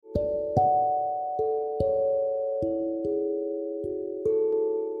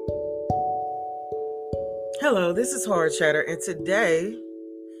Hello, this is Hard Chatter, and today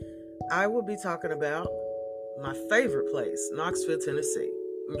I will be talking about my favorite place, Knoxville, Tennessee.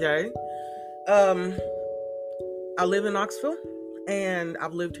 Okay, I live in Knoxville, and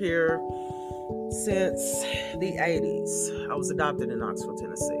I've lived here since the 80s. I was adopted in Knoxville,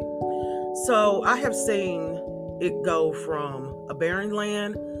 Tennessee. So I have seen it go from a barren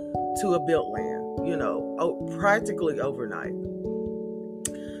land to a built land, practically overnight.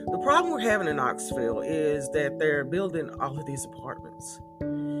 The problem we're having in Knoxville is that they're building all of these apartments.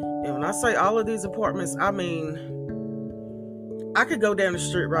 And when I say all of these apartments, I mean, I could go down the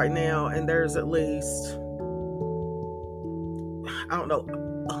street right now and there's at least,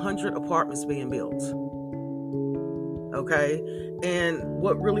 100 apartments being built. Okay? And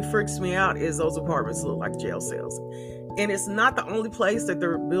what really freaks me out is those apartments look like jail cells. And it's not the only place that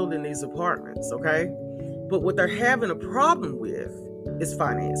they're building these apartments, okay? But what they're having a problem with is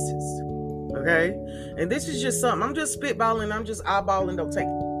finances, okay? And this is just something, I'm just spitballing, I'm just eyeballing, don't take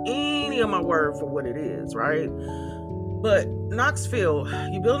any of my word for what it is, right? But Knoxville,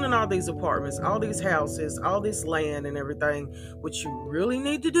 you're building all these apartments, all these houses, all this land and everything. What you really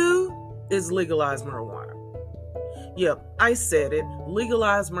need to do is legalize marijuana. Yep, I said it,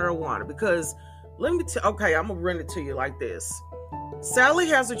 legalize marijuana, because I'm going to run it to you like this. Sally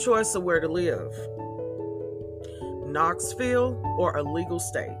has a choice of where to live. Knoxville or a legal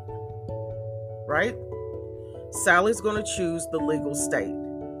state, right? Sally's going to choose the legal state.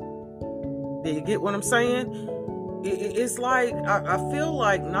 Do you get what I'm saying? It's like, I feel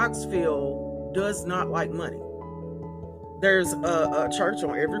like Knoxville does not like money. There's a church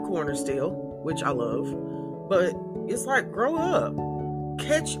on every corner still, which I love, but it's like, grow up,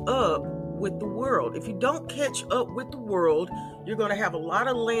 catch up with the world. If you don't catch up with the world, you're going to have a lot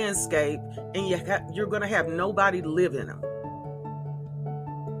of landscape and you're going to have nobody live in them.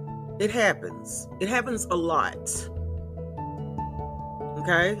 It happens. It happens a lot.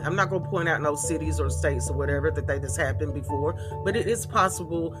 Okay? I'm not going to point out no cities or states or whatever that this happened before, but it is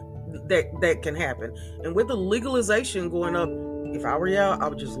possible that can happen. And with the legalization going up, if I were y'all, I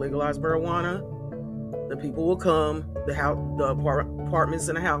would just legalize marijuana. The people will come, the apartments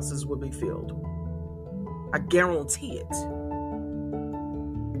and the houses will be filled. I guarantee it.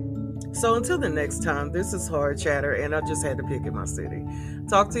 So until the next time, this is Hard Chatter, and I just had to pick in my city.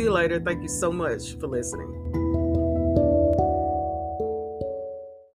 Talk to you later. Thank you so much for listening.